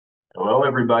Hello,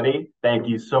 everybody. Thank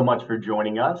you so much for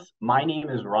joining us. My name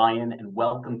is Ryan, and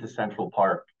welcome to Central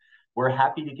Park. We're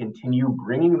happy to continue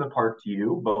bringing the park to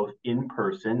you, both in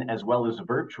person as well as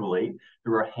virtually,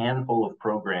 through a handful of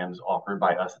programs offered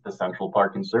by us at the Central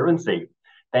Park Conservancy.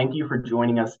 Thank you for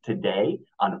joining us today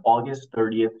on August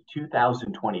 30th,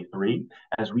 2023,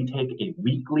 as we take a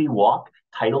weekly walk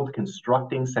titled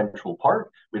Constructing Central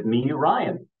Park with me,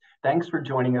 Ryan. Thanks for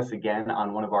joining us again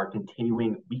on one of our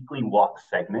continuing weekly walk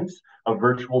segments, a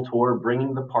virtual tour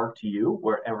bringing the park to you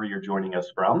wherever you're joining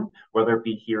us from, whether it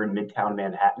be here in Midtown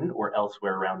Manhattan or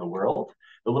elsewhere around the world.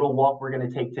 The little walk we're going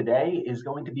to take today is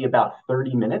going to be about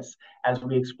 30 minutes as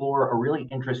we explore a really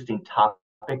interesting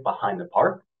topic behind the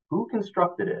park: who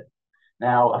constructed it?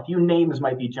 Now, a few names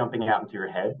might be jumping out into your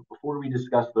head. Before we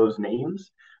discuss those names,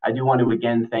 I do want to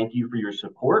again thank you for your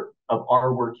support of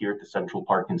our work here at the Central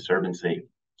Park Conservancy.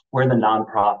 We're the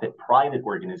nonprofit private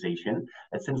organization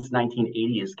that since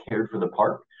 1980 has cared for the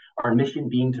park, our mission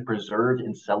being to preserve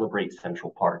and celebrate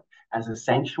Central Park as a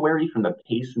sanctuary from the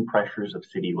pace and pressures of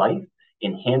city life,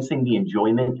 enhancing the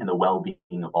enjoyment and the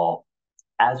well-being of all.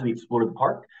 As we explore the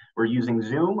park, we're using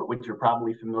Zoom, which you're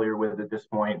probably familiar with at this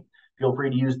point. Feel free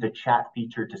to use the chat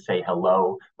feature to say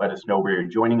hello, let us know where you're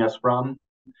joining us from.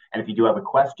 And if you do have a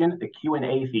question, the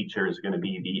Q&A feature is going to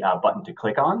be the button to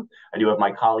click on. I do have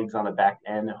my colleagues on the back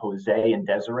end, Jose and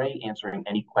Desiree, answering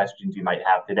any questions you might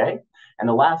have today. And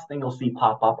the last thing you'll see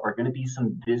pop up are going to be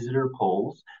some visitor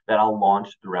polls that I'll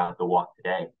launch throughout the walk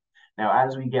today. Now,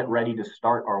 as we get ready to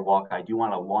start our walk, I do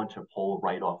want to launch a poll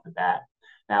right off the bat.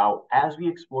 Now, as we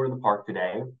explore the park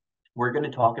today, we're going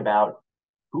to talk about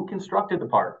who constructed the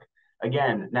park.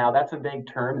 Again, now that's a vague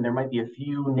term, and there might be a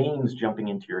few names jumping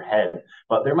into your head,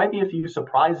 but there might be a few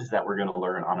surprises that we're going to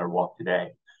learn on our walk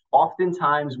today.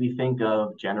 Oftentimes, we think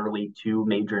of generally two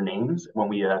major names when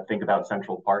we think about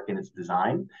Central Park and its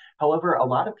design. However, a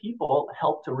lot of people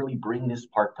help to really bring this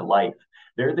park to life.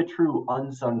 They're the true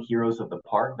unsung heroes of the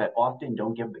park that often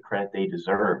don't give the credit they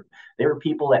deserve. They're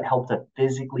people that help to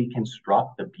physically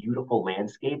construct the beautiful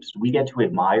landscapes we get to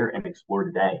admire and explore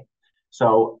today.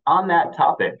 So, on that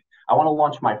topic, I want to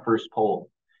launch my first poll.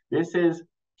 This is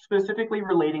specifically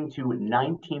relating to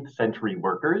 19th century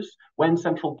workers when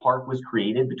Central Park was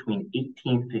created between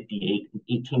 1858 and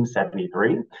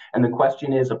 1873. And the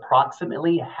question is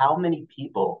approximately how many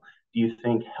people do you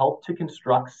think helped to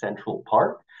construct Central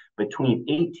Park between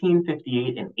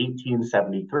 1858 and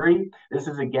 1873? This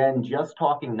is again just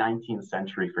talking 19th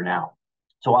century for now.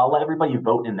 So I'll let everybody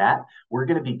vote in that. We're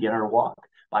going to begin our walk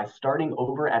by starting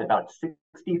over at about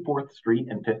 64th Street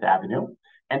and 5th Avenue,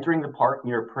 entering the park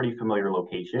near a pretty familiar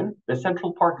location, the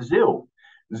Central Park Zoo.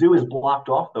 Zoo is blocked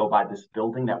off, though, by this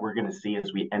building that we're going to see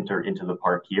as we enter into the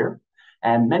park here.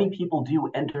 And many people do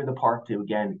enter the park to,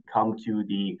 again, come to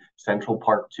the Central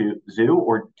Park Zoo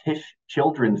or Tisch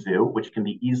Children's Zoo, which can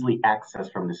be easily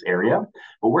accessed from this area.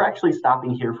 But we're actually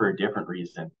stopping here for a different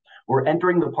reason. We're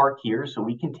entering the park here so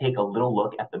we can take a little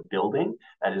look at the building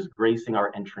that is gracing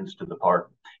our entrance to the park.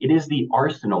 It is the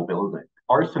Arsenal building,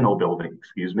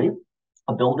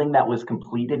 a building that was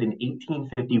completed in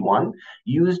 1851,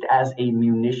 used as a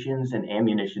munitions and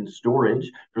ammunition storage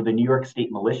for the New York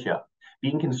State militia.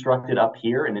 Being constructed up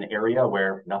here in an area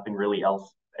where nothing really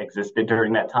else existed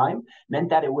during that time meant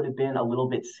that it would have been a little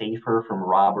bit safer from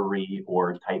robbery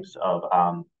or types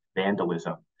of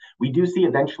vandalism. We do see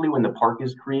eventually when the park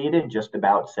is created, just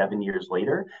about 7 years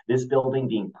later, this building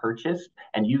being purchased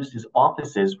and used as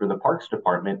offices for the Parks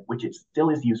Department, which it still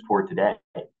is used for today.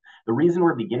 The reason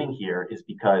we're beginning here is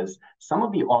because some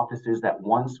of the offices that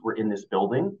once were in this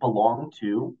building belong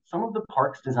to some of the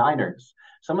park's designers,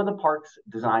 some of the park's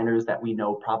designers that we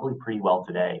know probably pretty well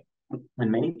today.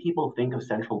 When many people think of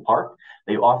Central Park,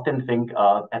 they often think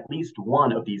of at least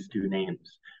one of these two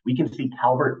names. We can see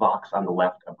Calvert Vaux on the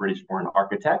left, a British-born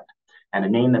architect, and a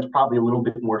name that's probably a little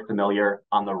bit more familiar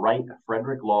on the right,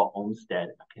 Frederick Law Olmsted,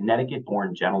 a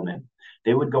Connecticut-born gentleman.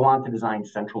 They would go on to design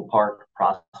Central Park,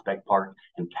 Prospect Park,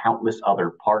 and countless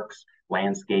other parks,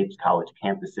 landscapes, college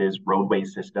campuses, roadway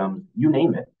systems, you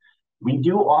name it. We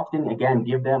do often, again,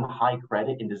 give them high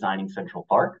credit in designing Central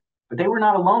Park, but they were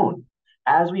not alone.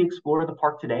 As we explore the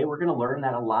park today, we're going to learn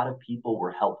that a lot of people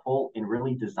were helpful in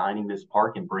really designing this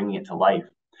park and bringing it to life.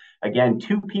 Again,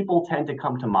 two people tend to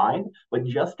come to mind, but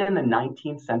just in the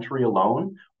 19th century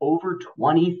alone, over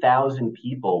 20,000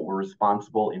 people were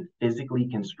responsible in physically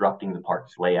constructing the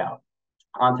park's layout.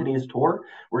 On today's tour,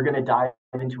 we're going to dive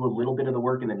into a little bit of the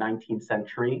work in the 19th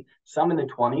century, some in the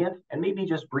 20th, and maybe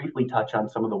just briefly touch on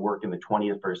some of the work in the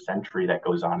 21st century that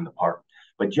goes on in the park.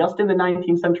 But just in the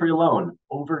 19th century alone,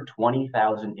 over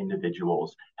 20,000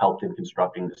 individuals helped in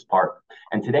constructing this park.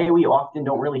 And today we often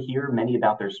don't really hear many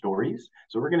about their stories.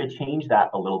 So we're going to change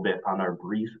that a little bit on our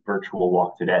brief virtual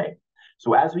walk today.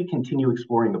 So as we continue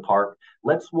exploring the park,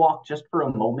 let's walk just for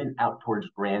a moment out towards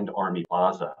Grand Army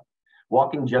Plaza.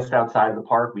 Walking just outside of the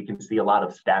park, we can see a lot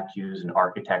of statues and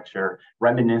architecture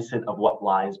reminiscent of what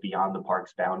lies beyond the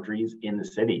park's boundaries in the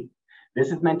city. This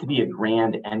is meant to be a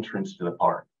grand entrance to the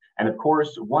park. And of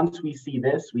course, once we see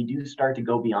this, we do start to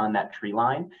go beyond that tree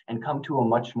line and come to a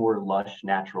much more lush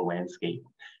natural landscape,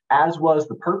 as was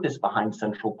the purpose behind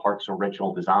Central Park's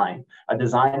original design, a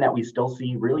design that we still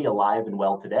see really alive and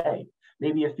well today.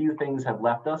 Maybe a few things have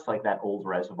left us, like that old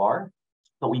reservoir,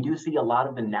 but we do see a lot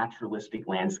of the naturalistic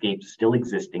landscapes still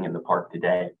existing in the park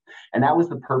today. And that was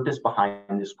the purpose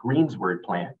behind this Greensward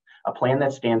plan, a plan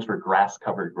that stands for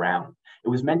grass-covered ground. It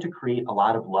was meant to create a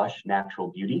lot of lush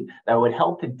natural beauty that would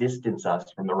help to distance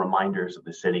us from the reminders of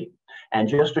the city. And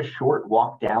just a short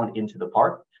walk down into the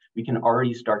park, we can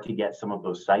already start to get some of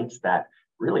those sights that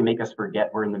really make us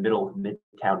forget we're in the middle of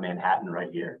Midtown Manhattan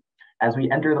right here. As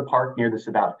we enter the park near this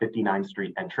about 59th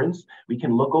Street entrance, we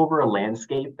can look over a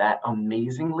landscape that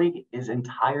amazingly is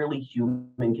entirely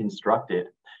human constructed.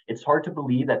 It's hard to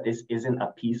believe that this isn't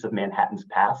a piece of Manhattan's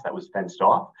past that was fenced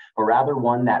off, but rather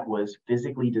one that was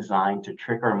physically designed to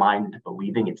trick our mind into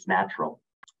believing it's natural.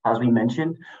 As we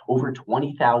mentioned, over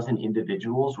 20,000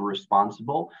 individuals were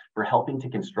responsible for helping to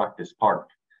construct this park.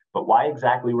 But why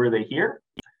exactly were they here?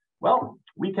 Well,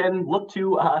 we can look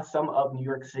to some of New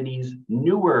York City's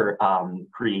newer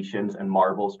creations and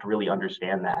marvels to really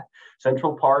understand that.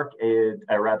 Central Park,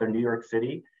 New York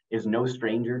City, is no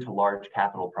stranger to large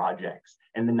capital projects.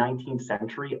 In the 19th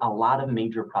century, a lot of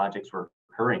major projects were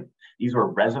occurring. These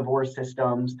were reservoir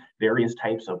systems, various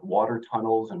types of water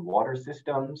tunnels and water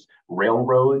systems,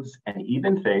 railroads, and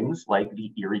even things like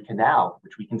the Erie Canal,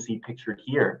 which we can see pictured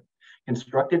here.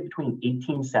 Constructed between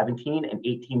 1817 and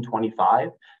 1825,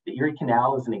 the Erie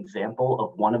Canal is an example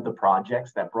of one of the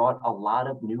projects that brought a lot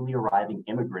of newly arriving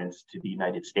immigrants to the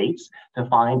United States to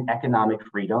find economic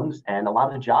freedoms and a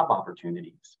lot of job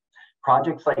opportunities.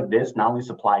 Projects like this not only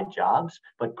supplied jobs,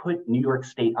 but put New York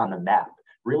State on the map,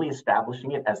 really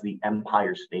establishing it as the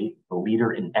Empire State, the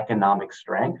leader in economic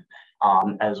strength,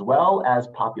 as well as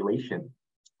population.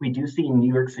 We do see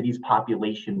New York City's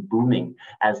population booming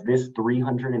as this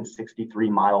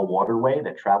 363-mile waterway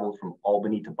that traveled from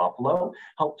Albany to Buffalo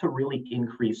helped to really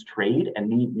increase trade and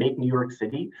make New York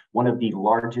City one of the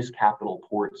largest capital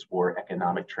ports for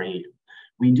economic trade.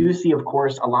 We do see, of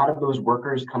course, a lot of those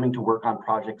workers coming to work on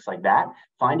projects like that,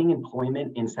 finding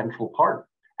employment in Central Park,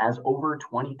 as over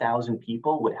 20,000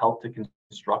 people would help to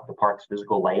construct the park's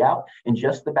physical layout in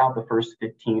just about the first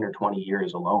 15 or 20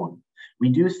 years alone. We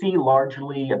do see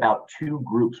largely about two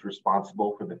groups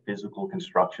responsible for the physical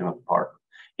construction of the park.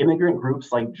 Immigrant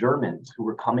groups like Germans who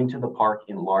were coming to the park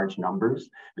in large numbers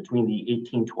between the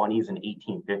 1820s and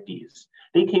 1850s.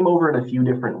 They came over in a few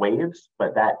different waves,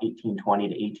 but that 1820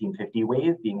 to 1850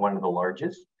 wave being one of the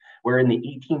largest, where in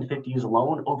the 1850s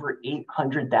alone, over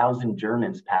 800,000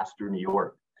 Germans passed through New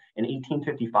York. In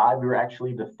 1855, we were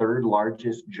actually the third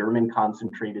largest German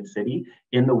concentrated city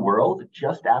in the world,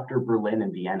 just after Berlin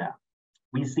and Vienna.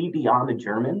 We see beyond the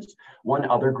Germans, one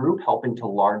other group helping to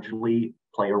largely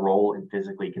play a role in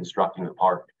physically constructing the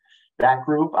park. That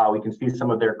group, we can see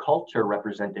some of their culture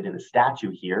represented in the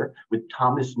statue here with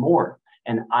Thomas More,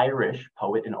 an Irish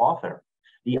poet and author.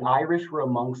 The Irish were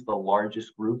amongst the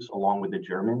largest groups, along with the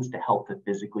Germans, to help to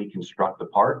physically construct the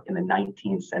park in the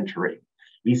 19th century.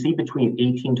 We see between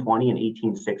 1820 and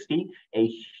 1860, a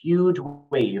huge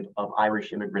wave of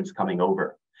Irish immigrants coming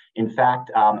over. In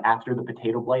fact, after the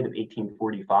potato blight of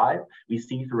 1845, we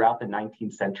see throughout the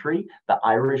 19th century, the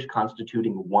Irish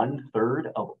constituting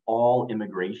 1/3 of all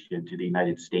immigration to the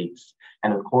United States.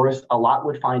 And of course, a lot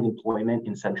would find employment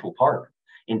in Central Park.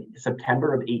 In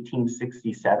September of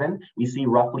 1867, we see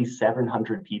roughly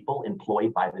 700 people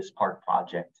employed by this park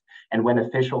project. And when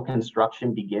official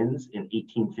construction begins in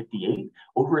 1858,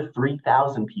 over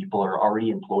 3,000 people are already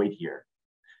employed here.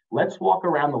 Let's walk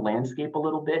around the landscape a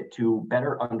little bit to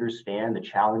better understand the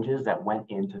challenges that went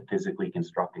into physically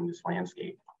constructing this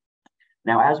landscape.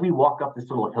 Now, as we walk up this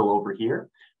little hill over here,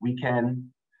 we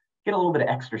can get a little bit of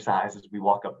exercise as we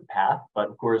walk up the path. But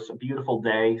of course, a beautiful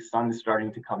day, sun is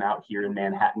starting to come out here in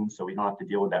Manhattan, so we don't have to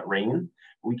deal with that rain.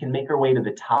 We can make our way to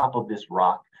the top of this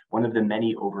rock, one of the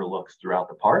many overlooks throughout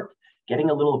the park, getting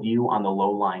a little view on the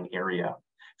low-lying area.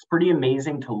 It's pretty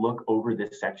amazing to look over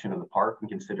this section of the park and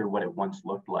consider what it once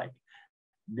looked like.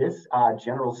 This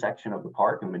general section of the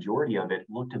park, the majority of it,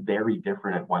 looked very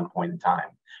different at one point in time.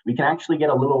 We can actually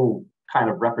get a little kind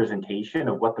of representation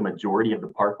of what the majority of the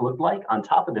park looked like on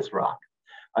top of this rock.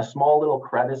 A small little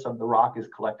crevice of the rock is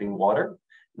collecting water.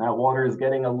 And that water is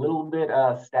getting a little bit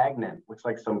stagnant. Looks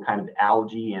like some kind of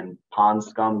algae and pond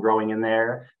scum growing in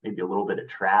there, maybe a little bit of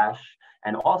trash.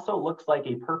 And also looks like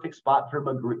a perfect spot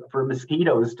for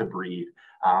mosquitoes to breed,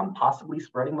 possibly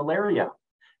spreading malaria.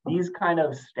 These kind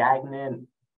of stagnant,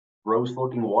 gross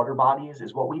looking water bodies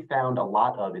is what we found a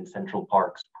lot of in Central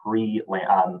Park's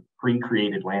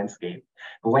pre-created landscape.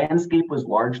 The landscape was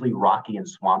largely rocky and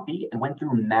swampy and went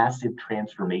through massive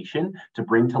transformation to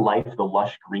bring to life the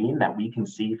lush green that we can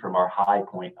see from our high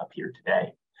point up here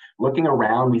today. Looking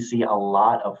around, we see a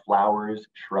lot of flowers,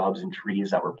 shrubs, and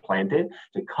trees that were planted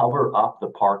to cover up the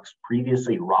park's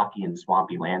previously rocky and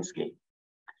swampy landscape.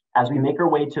 As we make our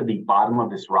way to the bottom of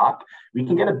this rock, we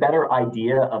can get a better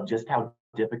idea of just how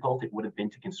difficult it would have been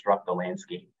to construct the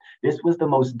landscape. This was the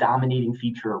most dominating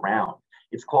feature around.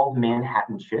 It's called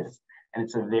Manhattan schist, and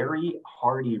it's a very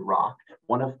hardy rock,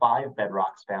 one of 5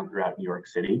 bedrocks found throughout New York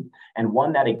City, and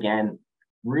one that, again,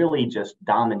 really just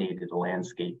dominated the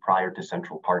landscape prior to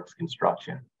Central Park's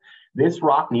construction. This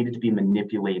rock needed to be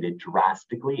manipulated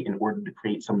drastically in order to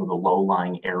create some of the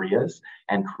low-lying areas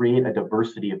and create a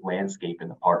diversity of landscape in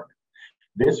the park.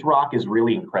 This rock is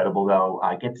really incredible, though.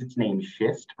 It gets its name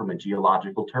schist from a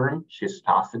geological term,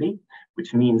 schistosity,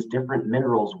 which means different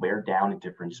minerals wear down at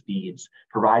different speeds,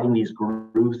 providing these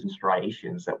grooves and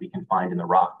striations that we can find in the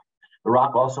rock. The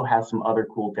rock also has some other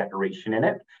cool decoration in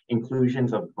it,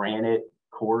 inclusions of granite,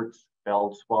 quartz,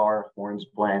 feldspar,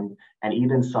 hornsblende, and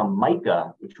even some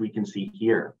mica, which we can see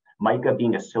here. Mica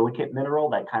being a silicate mineral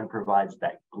that kind of provides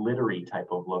that glittery type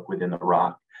of look within the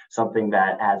rock, something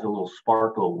that adds a little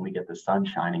sparkle when we get the sun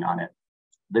shining on it.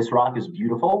 This rock is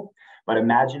beautiful, but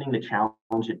imagining the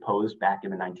challenge it posed back in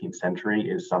the 19th century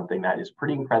is something that is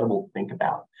pretty incredible to think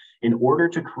about. In order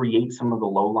to create some of the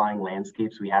low-lying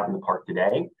landscapes we have in the park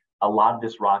today, a lot of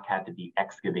this rock had to be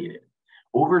excavated.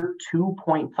 Over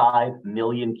 2.5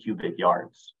 million cubic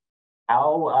yards.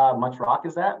 How much rock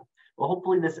is that? Well,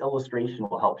 hopefully this illustration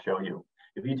will help show you.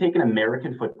 If you take an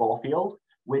American football field,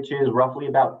 which is roughly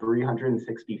about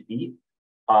 360 feet,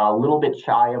 a little bit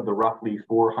shy of the roughly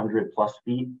 400 plus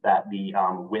feet that the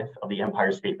width of the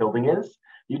Empire State Building is,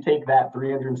 you take that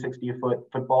 360-foot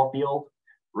football field,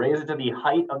 raise it to the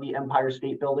height of the Empire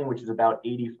State Building, which is about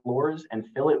 80 floors, and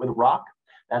fill it with rock.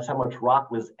 That's how much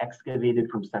rock was excavated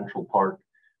from Central Park,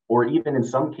 or even in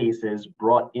some cases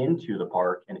brought into the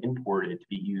park and imported to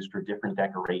be used for different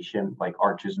decoration like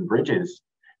arches and bridges.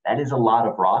 That is a lot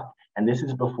of rock, and this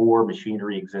is before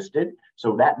machinery existed.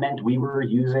 So that meant we were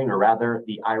using, or rather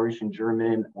the Irish and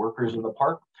German workers of the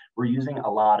park were using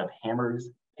a lot of hammers,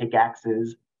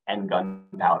 pickaxes, and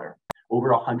gunpowder.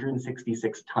 Over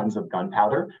 166 tons of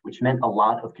gunpowder, which meant a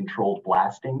lot of controlled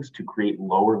blastings to create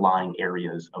lower lying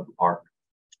areas of the park.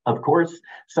 Of course,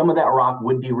 some of that rock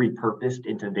would be repurposed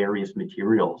into various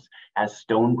materials, as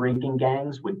stone breaking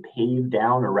gangs would pave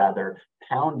down, or rather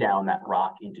pound down that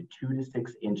rock into 2 to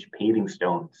 6 inch paving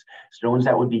stones. Stones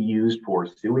that would be used for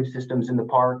sewage systems in the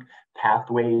park,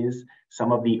 pathways,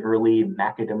 some of the early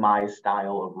macadamized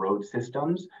style of road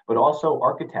systems, but also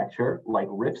architecture like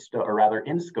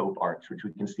in-scope arch, which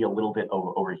we can see a little bit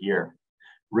over here.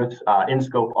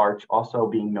 In-scope arch also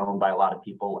being known by a lot of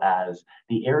people as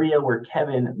the area where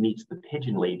Kevin meets the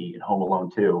pigeon lady in Home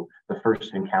Alone 2, the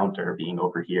first encounter being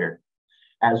over here.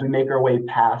 As we make our way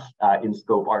past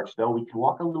in-scope arch, though, we can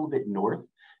walk a little bit north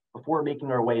before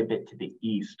making our way a bit to the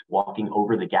east, walking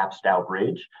over the Gapstow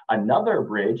Bridge, another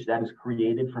bridge that is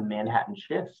created from Manhattan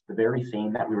schist, the very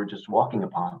same that we were just walking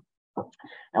upon.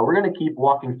 Now we're going to keep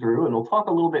walking through, and we'll talk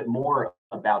a little bit more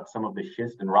about some of the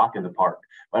schist and rock in the park,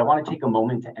 but I want to take a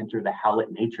moment to enter the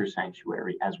Howlett Nature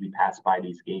Sanctuary as we pass by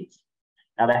these gates.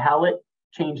 Now the Howlett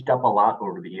changed up a lot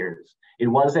over the years. It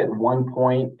was at one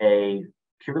point a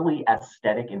purely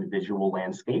aesthetic and visual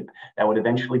landscape that would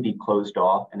eventually be closed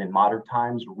off and in modern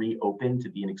times reopened to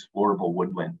be an explorable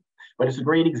woodland. But it's a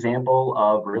great example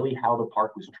of really how the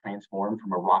park was transformed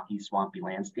from a rocky, swampy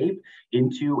landscape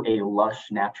into a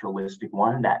lush, naturalistic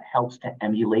one that helps to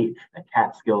emulate the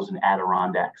Catskills and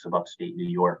Adirondacks of upstate New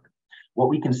York. What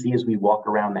we can see as we walk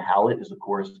around the Howlett is, of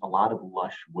course, a lot of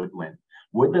lush woodland.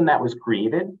 Woodland that was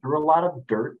created through a lot of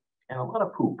dirt and a lot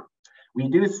of poop. We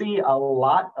do see a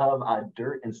lot of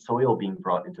dirt and soil being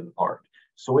brought into the park.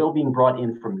 Soil being brought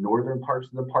in from northern parts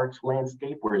of the park's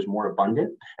landscape, where it's more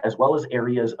abundant, as well as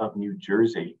areas of New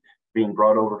Jersey being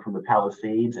brought over from the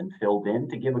Palisades and filled in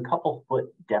to give a couple foot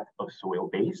depth of soil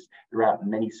base throughout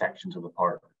many sections of the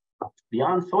park.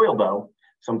 Beyond soil, though,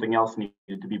 something else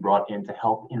needed to be brought in to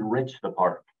help enrich the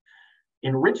park.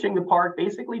 Enriching the park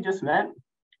basically just meant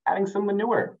adding some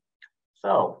manure.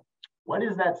 So, what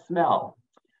is that smell?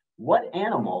 What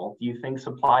animal do you think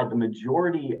supplied the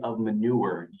majority of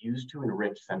manure used to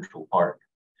enrich Central Park?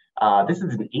 This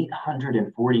is an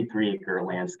 843-acre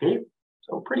landscape,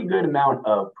 so a pretty good amount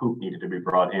of poop needed to be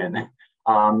brought in.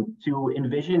 To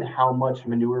envision how much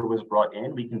manure was brought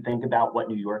in, we can think about what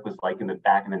New York was like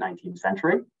back in the 19th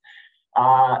century.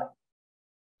 To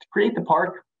create the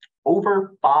park,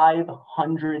 over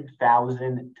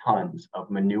 500,000 tons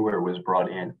of manure was brought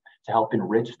in to help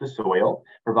enrich the soil,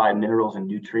 provide minerals and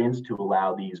nutrients to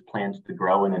allow these plants to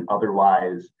grow in an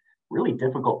otherwise really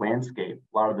difficult landscape.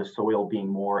 A lot of the soil being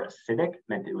more acidic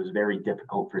meant it was very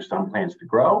difficult for some plants to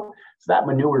grow. So that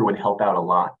manure would help out a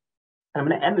lot. And I'm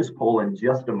going to end this poll in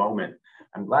just a moment.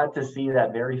 I'm glad to see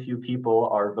that very few people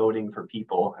are voting for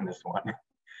people in this one.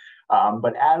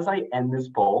 But as I end this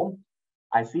poll,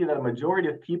 I see that a majority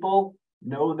of people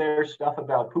know their stuff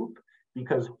about poop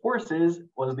because horses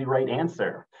was the right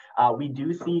answer. We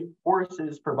do see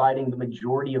horses providing the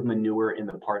majority of manure in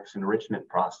the park's enrichment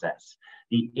process.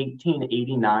 The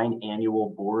 1889 Annual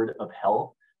Board of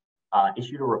Health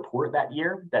issued a report that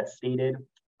year that stated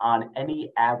on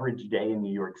any average day in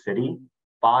New York City,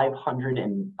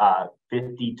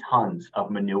 550 tons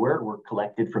of manure were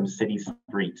collected from city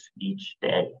streets each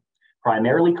day,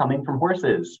 primarily coming from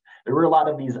horses. There were a lot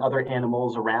of these other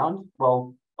animals around.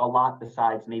 Well, a lot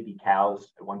besides maybe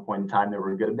cows. At one point in time, they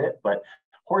were a good bit, but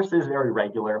horses very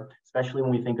regular, especially when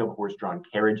we think of horse-drawn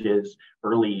carriages,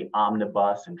 early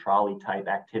omnibus and trolley type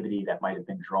activity that might have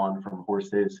been drawn from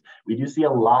horses. We do see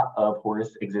a lot of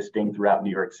horse existing throughout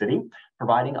New York City,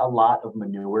 providing a lot of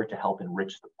manure to help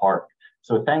enrich the park.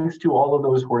 So thanks to all of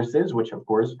those horses, which of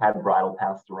course had bridle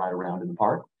paths to ride around in the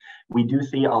park, we do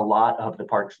see a lot of the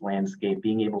park's landscape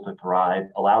being able to thrive,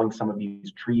 allowing some of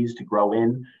these trees to grow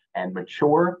in and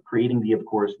mature, creating the, of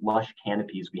course, lush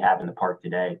canopies we have in the park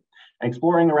today. And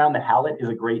exploring around the Hallett is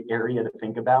a great area to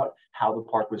think about how the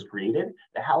park was created.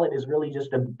 The Hallett is really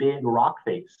just a big rock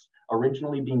face,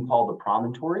 originally being called the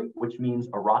promontory, which means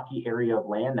a rocky area of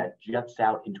land that juts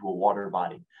out into a water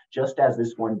body, just as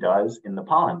this one does in the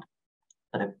pond.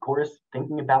 But of course,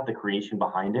 thinking about the creation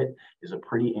behind it is a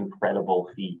pretty incredible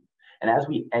feat. And as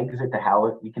we exit the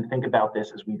Hallett, we can think about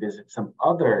this as we visit some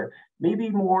other, maybe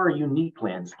more unique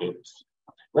landscapes.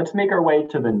 Let's make our way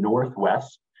to the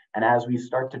northwest. And as we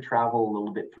start to travel a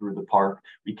little bit through the park,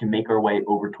 we can make our way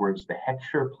over towards the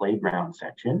Heckscher Playground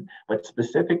section, but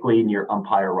specifically near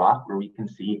Umpire Rock, where we can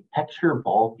see Heckscher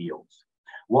ball fields.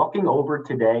 Walking over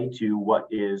today to what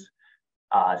is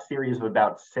a series of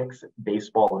about 6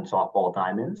 baseball and softball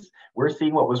diamonds, we're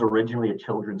seeing what was originally a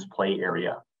children's play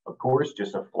area. Of course,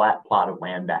 just a flat plot of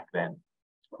land back then.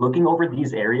 Looking over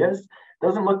these areas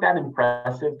doesn't look that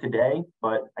impressive today,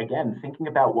 but again, thinking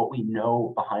about what we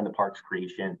know behind the park's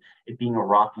creation, it being a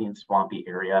rocky and swampy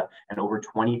area and over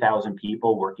 20,000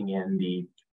 people working in the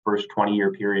first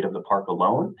 20-year period of the park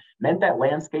alone, meant that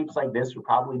landscapes like this were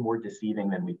probably more deceiving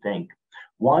than we think.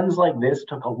 Ones like this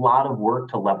took a lot of work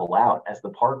to level out, as the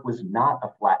park was not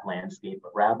a flat landscape,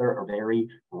 but rather a very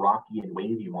rocky and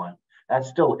wavy one. That's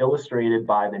still illustrated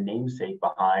by the namesake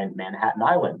behind Manhattan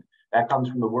Island. That comes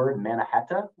from the word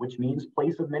Mannahatta, which means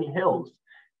place of many hills.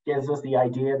 Gives us the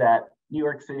idea that New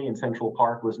York City and Central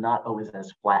Park was not always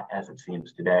as flat as it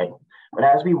seems today. But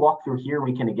as we walk through here,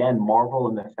 we can again marvel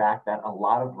in the fact that a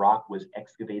lot of rock was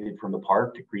excavated from the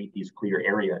park to create these clear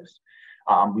areas.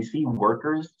 We see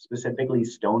workers, specifically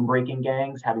stone breaking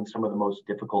gangs, having some of the most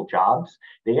difficult jobs.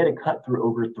 They had to cut through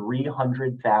over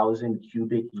 300,000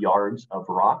 cubic yards of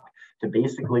rock to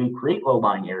basically create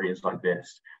low-lying areas like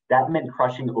this. That meant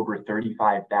crushing over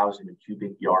 35,000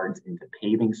 cubic yards into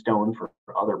paving stone for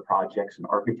other projects and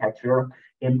architecture,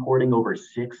 importing over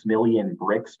 6 million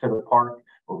bricks to the park,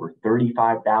 over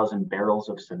 35,000 barrels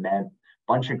of cement,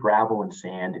 bunch of gravel and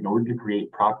sand in order to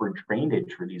create proper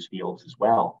drainage for these fields as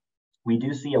well. We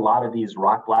do see a lot of these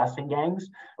rock blasting gangs,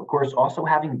 of course, also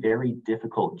having very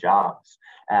difficult jobs,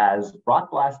 as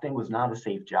rock blasting was not a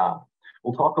safe job.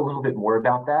 We'll talk a little bit more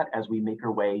about that as we make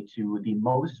our way to the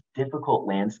most difficult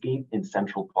landscape in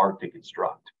Central Park to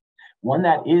construct, one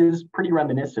that is pretty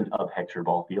reminiscent of Heckscher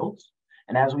ball fields.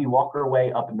 And as we walk our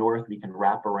way up north, we can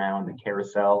wrap around the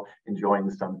carousel, enjoying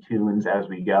some tunes as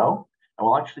we go. And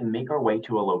we'll actually make our way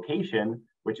to a location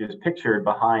which is pictured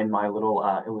behind my little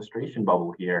illustration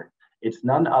bubble here. It's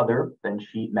none other than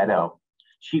Sheep Meadow.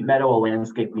 Sheep Meadow, a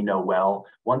landscape we know well,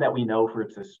 one that we know for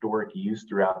its historic use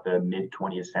throughout the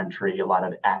mid-20th century, a lot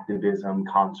of activism,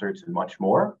 concerts, and much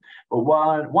more, but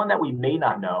one that we may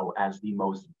not know as the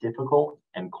most difficult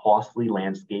and costly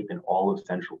landscape in all of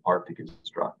Central Park to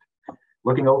construct.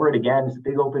 Looking over it again, it's a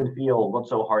big open field.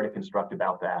 What's so hard to construct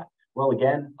about that? Well,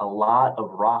 again, a lot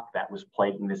of rock that was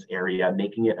plaguing this area,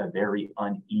 making it a very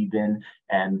uneven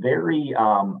and very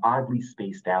oddly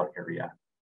spaced out area.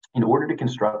 In order to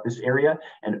construct this area,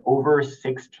 an over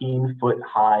 16-foot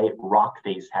high rock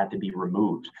face had to be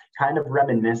removed, kind of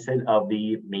reminiscent of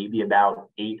the maybe about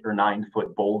 8 or 9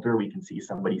 foot boulder we can see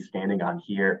somebody standing on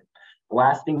here.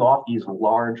 Blasting off these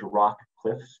large rock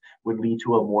cliffs would lead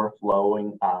to a more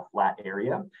flowing flat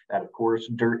area that, of course,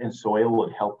 dirt and soil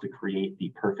would help to create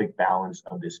the perfect balance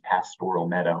of this pastoral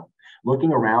meadow.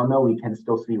 Looking around, though, we can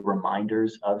still see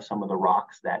reminders of some of the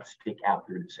rocks that stick out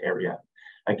through this area.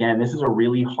 Again, this is a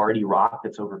really hardy rock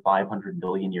that's over 500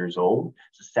 billion years old.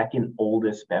 It's the second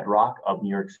oldest bedrock of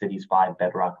New York City's 5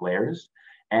 bedrock layers,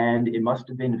 and it must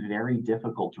have been very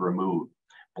difficult to remove.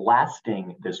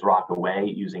 Blasting this rock away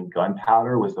using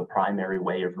gunpowder was the primary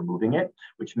way of removing it,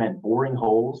 which meant boring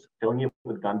holes, filling it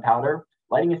with gunpowder,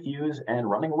 lighting a fuse, and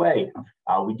running away.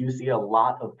 We do see a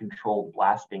lot of controlled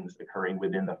blastings occurring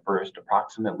within the first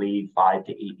approximately 5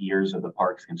 to 8 years of the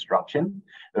park's construction.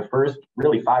 The first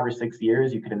really 5 or 6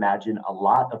 years, you can imagine a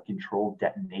lot of controlled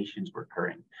detonations were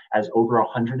occurring, as over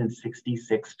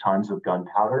 166 tons of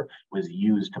gunpowder was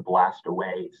used to blast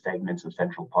away segments of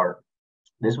Central Park.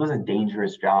 This was a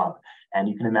dangerous job. And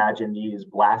you can imagine these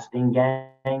blasting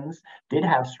gangs did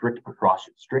have strict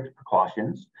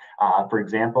precautions. For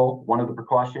example, one of the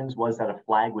precautions was that a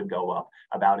flag would go up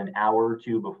about an hour or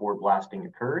two before blasting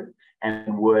occurred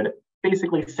and would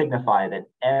basically signify that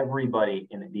everybody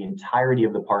in the entirety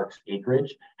of the park's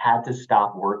acreage had to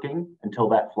stop working until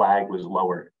that flag was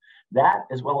lowered. That,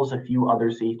 as well as a few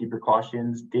other safety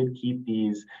precautions, did keep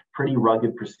these pretty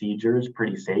rugged procedures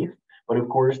pretty safe. But of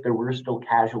course, there were still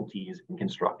casualties in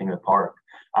constructing the park.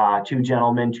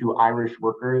 Two Irish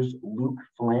workers, Luke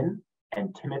Flynn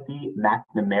and Timothy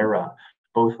McNamara,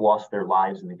 both lost their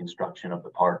lives in the construction of the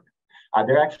park.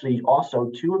 They're actually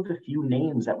also two of the few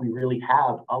names that we really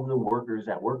have of the workers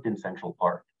that worked in Central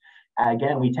Park.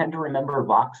 Again, we tend to remember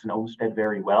Vox and Olmsted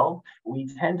very well. We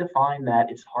tend to find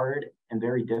that it's hard and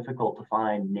very difficult to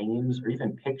find names or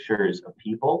even pictures of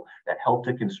people that helped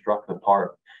to construct the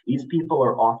park. These people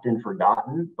are often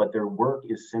forgotten, but their work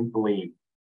is simply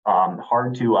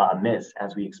hard to miss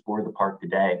as we explore the park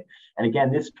today. And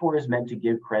again, this tour is meant to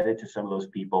give credit to some of those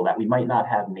people that we might not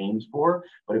have names for,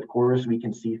 but of course we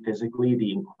can see physically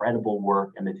the incredible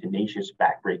work and the tenacious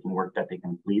backbreaking work that they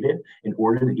completed in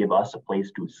order to give us a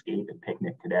place to escape and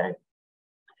picnic today.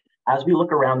 As we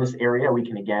look around this area, we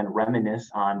can again reminisce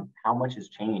on how much has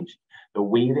changed. The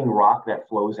waving rock that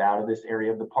flows out of this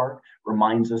area of the park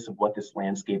reminds us of what this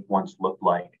landscape once looked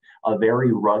like, a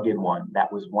very rugged one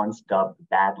that was once dubbed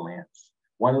Badlands.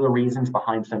 One of the reasons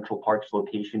behind Central Park's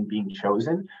location being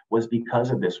chosen was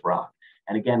because of this rock.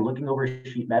 And again, looking over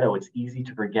Sheep Meadow, it's easy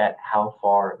to forget how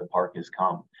far the park has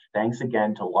come. Thanks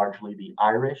again to largely the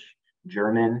Irish,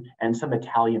 German, and some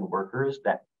Italian workers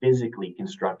that physically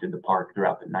constructed the park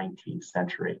throughout the 19th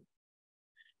century.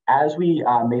 As we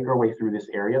make our way through this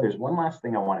area, there's one last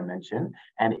thing I want to mention,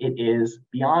 and it is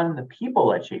beyond the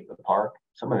people that shape the park,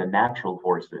 some of the natural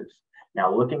forces.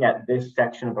 Now, looking at this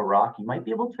section of the rock, you might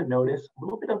be able to notice a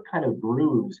little bit of kind of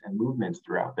grooves and movements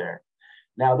throughout there.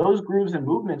 Now, those grooves and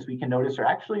movements we can notice are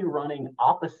actually running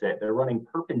opposite. They're running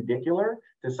perpendicular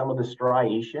to some of the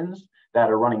striations that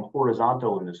are running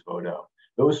horizontal in this photo.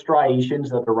 Those striations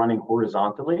that are running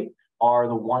horizontally are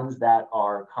the ones that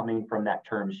are coming from that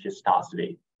term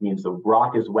schistosity. It means the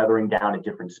rock is weathering down at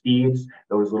different speeds.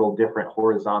 Those little different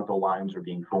horizontal lines are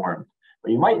being formed.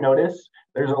 But you might notice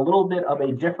there's a little bit of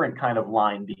a different kind of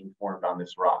line being formed on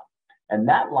this rock. And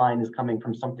that line is coming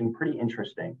from something pretty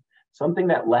interesting, something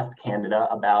that left Canada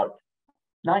about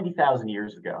 90,000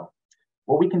 years ago.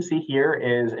 What we can see here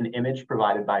is an image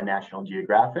provided by National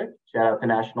Geographic. Shout out to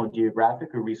National Geographic,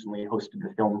 who recently hosted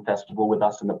the film festival with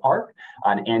us in the park,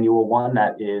 an annual one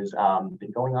that is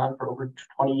been going on for over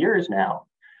 20 years now.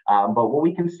 But what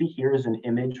we can see here is an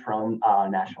image from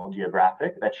National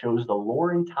Geographic that shows the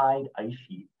Laurentide ice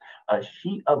sheet, a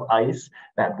sheet of ice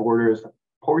that borders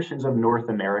portions of North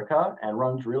America and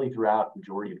runs really throughout the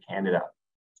majority of Canada.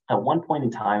 At one point in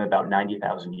time, about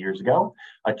 90,000 years ago,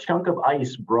 a chunk of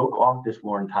ice broke off this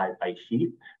Laurentide ice sheet,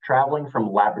 traveling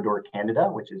from Labrador, Canada,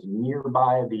 which is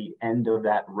nearby the end of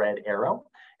that red arrow,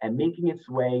 and making its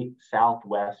way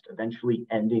southwest, eventually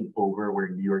ending over where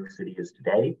New York City is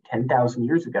today, 10,000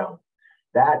 years ago.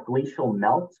 That glacial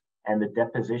melt and the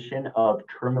deposition of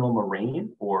terminal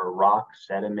moraine, or rock,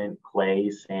 sediment, clay,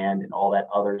 sand, and all that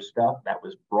other stuff that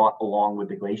was brought along with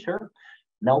the glacier,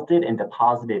 melted and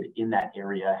deposited in that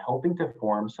area, helping to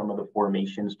form some of the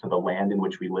formations to the land in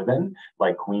which we live in,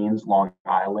 like Queens, Long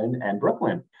Island, and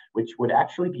Brooklyn, which would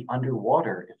actually be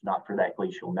underwater if not for that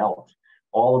glacial melt.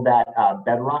 All of that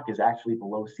bedrock is actually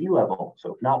below sea level.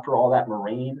 So if not for all that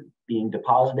moraine being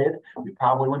deposited, we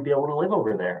probably wouldn't be able to live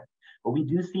over there. But we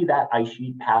do see that ice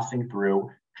sheet passing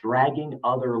through, dragging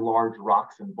other large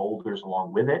rocks and boulders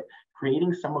along with it,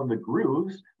 creating some of the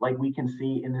grooves like we can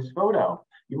see in this photo.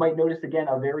 You might notice again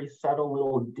a very subtle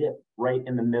little dip right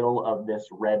in the middle of this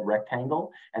red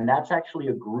rectangle, and that's actually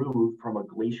a groove from a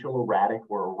glacial erratic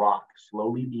or a rock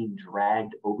slowly being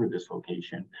dragged over this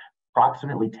location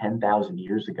approximately 10,000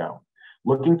 years ago.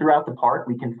 Looking throughout the park,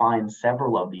 we can find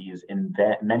several of these in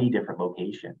many different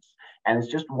locations. And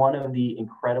it's just one of the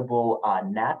incredible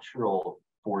natural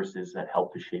forces that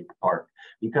help to shape the park.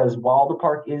 Because while the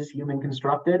park is human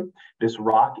constructed, this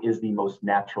rock is the most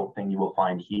natural thing you will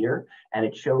find here. And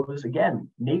it shows, again,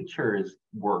 nature's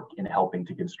work in helping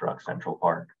to construct Central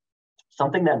Park.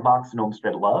 Something that Vox and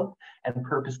Olmsted loved and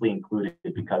purposely included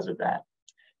because of that.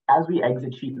 As we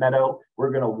exit Sheep Meadow, we're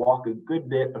going to walk a good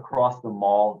bit across the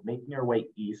mall, making our way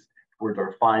east towards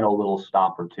our final little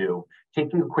stop or two,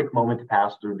 taking a quick moment to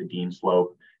pass through the Dean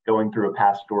Slope, going through a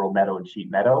pastoral meadow and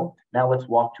Sheep Meadow. Now let's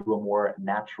walk to a more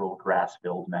natural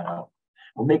grass-filled meadow.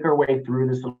 We'll make our way through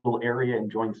this little area,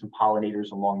 enjoying some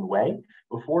pollinators along the way,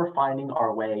 before finding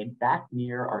our way back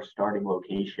near our starting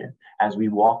location as we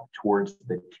walk towards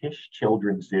the Tisch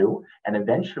Children's Zoo and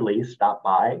eventually stop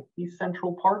by the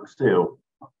Central Park Zoo.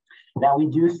 Now, we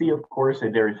do see, of course, a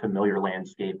very familiar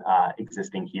landscape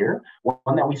existing here,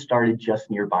 one that we started just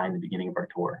nearby in the beginning of our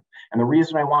tour. And the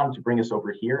reason I wanted to bring us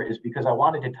over here is because I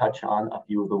wanted to touch on a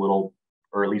few of the little,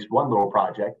 or at least one little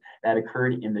project that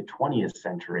occurred in the 20th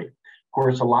century. Of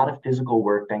course, a lot of physical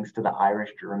work thanks to the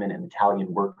Irish, German, and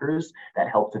Italian workers that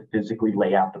helped to physically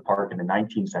lay out the park in the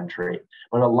 19th century.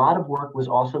 But a lot of work was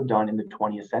also done in the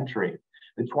 20th century.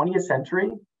 The 20th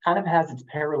century kind of has its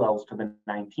parallels to the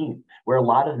 19th, where a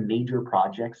lot of major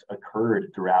projects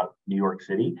occurred throughout New York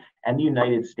City and the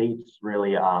United States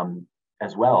really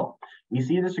as well. We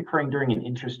see this occurring during an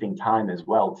interesting time as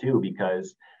well too,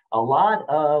 because a lot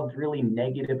of really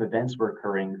negative events were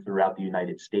occurring throughout the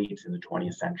United States in the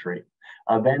 20th century.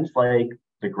 Events like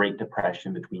the Great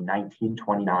Depression between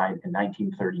 1929 and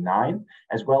 1939,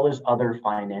 as well as other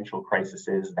financial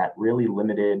crises that really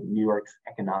limited New York's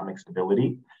economic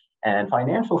stability and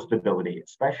financial stability,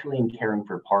 especially in caring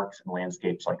for parks and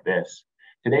landscapes like this.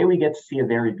 Today, we get to see a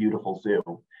very beautiful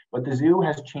zoo, but the zoo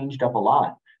has changed up a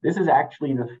lot. This is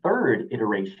actually the third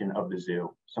iteration of the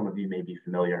zoo. Some of you may be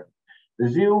familiar. The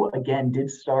zoo, again, did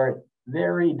start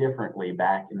very differently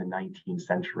back in the 19th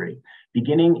century,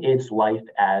 beginning its life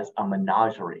as a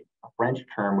menagerie, a French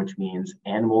term which means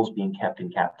animals being kept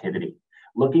in captivity,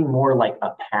 looking more like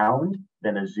a pound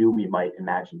than a zoo we might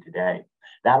imagine today.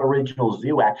 That original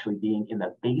zoo actually being in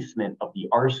the basement of the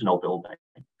Arsenal building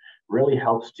really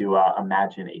helps to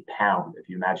imagine a pound, if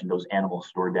you imagine those animals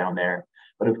stored down there.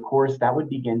 But of course, that would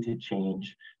begin to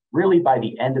change really by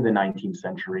the end of the 19th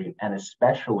century, and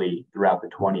especially throughout the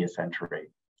 20th century.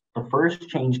 The first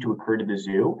change to occur to the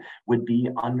zoo would be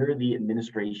under the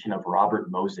administration of Robert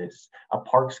Moses, a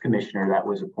parks commissioner that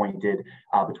was appointed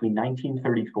between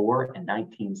 1934 and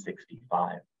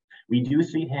 1965. We do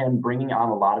see him bringing on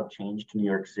a lot of change to New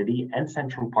York City and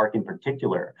Central Park in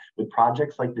particular, with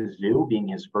projects like the zoo being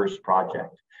his first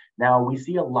project. Now, we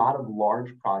see a lot of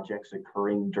large projects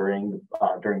occurring during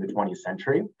the 20th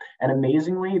century, and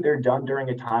amazingly, they're done during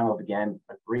a time of, again,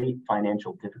 a great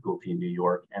financial difficulty in New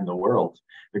York and the world.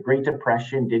 The Great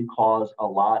Depression did cause a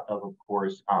lot of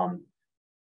course,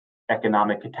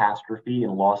 economic catastrophe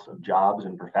and loss of jobs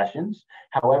and professions.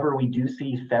 However, we do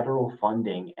see federal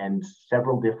funding and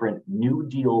several different New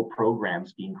Deal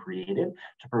programs being created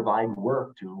to provide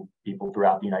work to people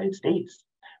throughout the United States.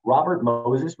 Robert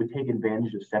Moses would take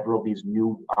advantage of several of these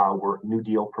New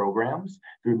Deal programs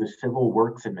through the Civil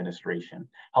Works Administration,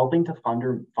 helping to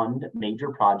fund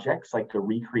major projects like the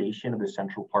recreation of the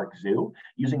Central Park Zoo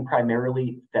using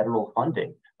primarily federal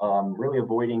funding, really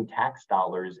avoiding tax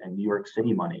dollars and New York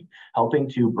City money, helping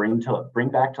to bring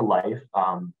back to life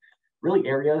really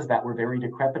areas that were very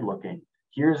decrepit looking.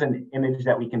 Here's an image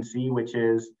that we can see, which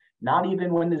is not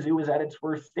even when the zoo was at its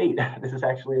worst state. This is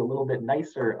actually a little bit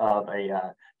nicer of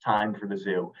a time for the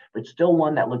zoo, but still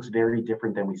one that looks very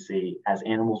different than we see as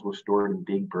animals were stored in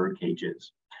big bird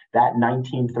cages. That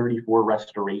 1934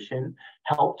 restoration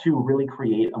helped to really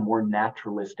create a more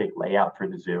naturalistic layout for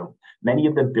the zoo. Many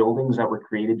of the buildings that were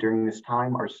created during this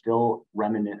time are still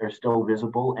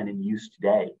visible and in use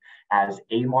today, as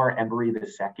Amar Emery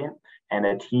II and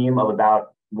a team of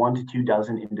about 1 to 2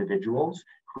 dozen individuals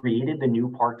created the new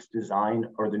park's design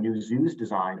or the new zoo's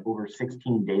design over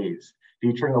 16 days,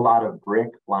 featuring a lot of brick,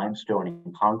 limestone,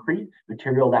 and concrete,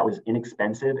 material that was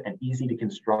inexpensive and easy to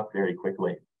construct very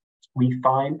quickly. We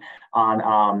find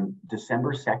on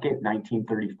December 2nd,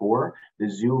 1934, the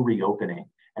zoo reopening,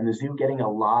 and the zoo getting a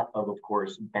lot of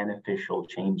course, beneficial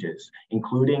changes,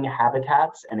 including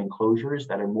habitats and enclosures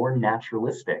that are more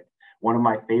naturalistic. One of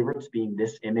my favorites being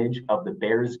this image of the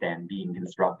bear's den being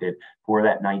constructed for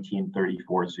that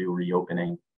 1934 zoo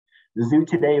reopening. The zoo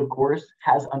today, of course,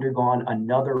 has undergone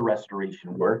another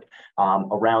restoration work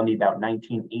around the about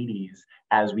 1980s,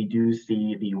 as we do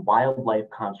see the Wildlife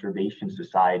Conservation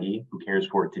Society, who cares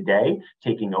for it today,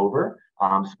 taking over,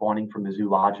 spawning from the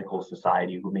Zoological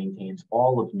Society, who maintains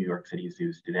all of New York City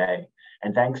zoos today.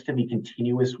 And thanks to the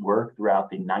continuous work throughout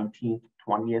the 19th,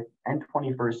 20th, and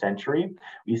 21st century,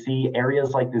 we see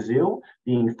areas like the zoo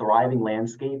being thriving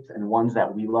landscapes and ones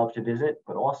that we love to visit,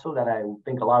 but also that I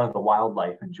think a lot of the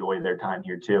wildlife enjoy their time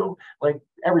here too. Like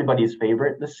everybody's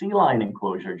favorite, the sea lion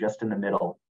enclosure just in the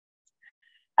middle.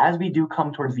 As we do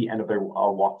come towards the end of their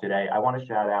walk today, I want to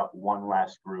shout out one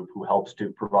last group who helps to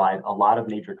provide a lot of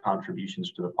major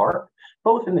contributions to the park,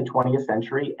 both in the 20th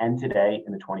century and today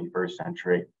in the 21st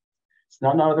century. It's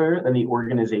none other than the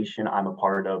organization I'm a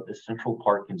part of, the Central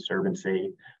Park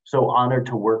Conservancy. So honored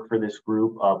to work for this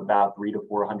group of about 300 to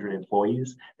 400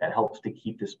 employees that helps to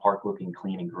keep this park looking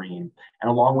clean and green.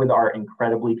 And along with our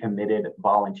incredibly committed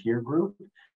volunteer group,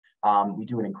 we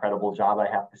do an incredible job, I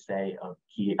have to say, of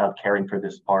caring for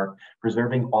this park,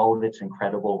 preserving all of its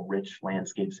incredible rich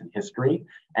landscapes and history,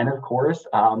 and of course,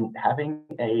 having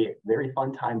a very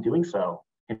fun time doing so.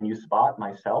 Can you spot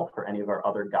myself or any of our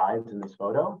other guides in this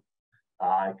photo?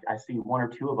 I see one or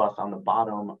two of us on the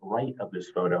bottom right of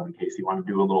this photo in case you want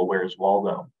to do a little Where's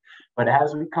Waldo. But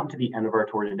as we come to the end of our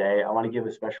tour today, I want to give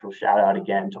a special shout out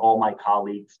again to all my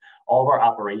colleagues, all of our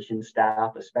operations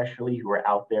staff, especially who are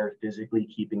out there physically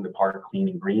keeping the park clean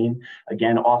and green.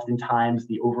 Again, oftentimes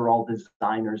the overall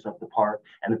designers of the park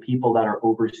and the people that are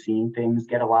overseeing things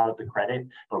get a lot of the credit,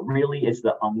 but really it's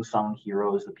the unsung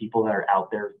heroes, the people that are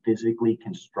out there physically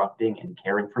constructing and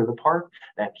caring for the park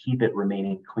that keep it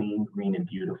remaining clean, green, and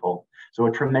beautiful. So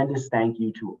a tremendous thank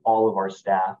you to all of our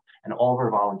staff and all of our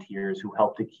volunteers who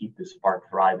help to keep this park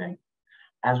thriving.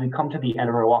 As we come to the end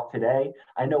of our walk today,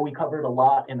 I know we covered a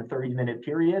lot in a 30-minute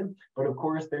period, but of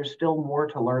course, there's still more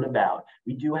to learn about.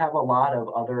 We do have a lot of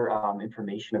other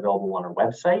information available on our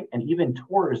website and even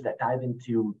tours that dive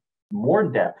into more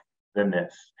depth than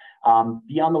this.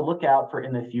 Be on the lookout for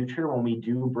in the future when we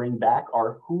do bring back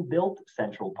our Who Built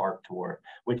Central Park tour,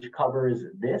 which covers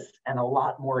this and a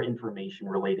lot more information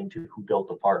relating to who built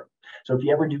the park. So if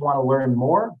you ever do want to learn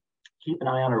more, keep an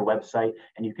eye on our website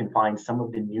and you can find some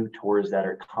of the new tours that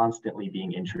are constantly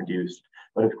being introduced.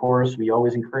 But of course, we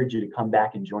always encourage you to come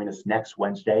back and join us next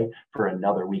Wednesday for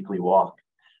another weekly walk.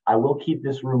 I will keep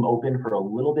this room open for a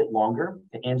little bit longer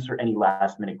to answer any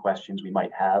last minute questions we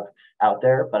might have out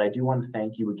there, but I do want to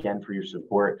thank you again for your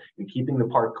support in keeping the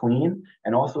park clean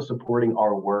and also supporting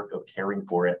our work of caring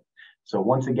for it. So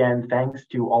once again, thanks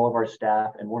to all of our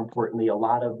staff and more importantly, a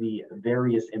lot of the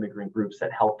various immigrant groups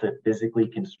that helped to physically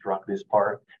construct this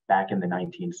park back in the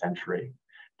 19th century.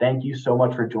 Thank you so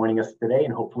much for joining us today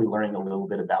and hopefully learning a little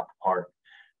bit about the park.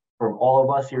 From all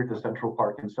of us here at the Central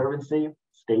Park Conservancy,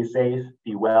 stay safe,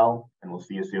 be well, and we'll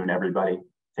see you soon, everybody.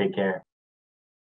 Take care.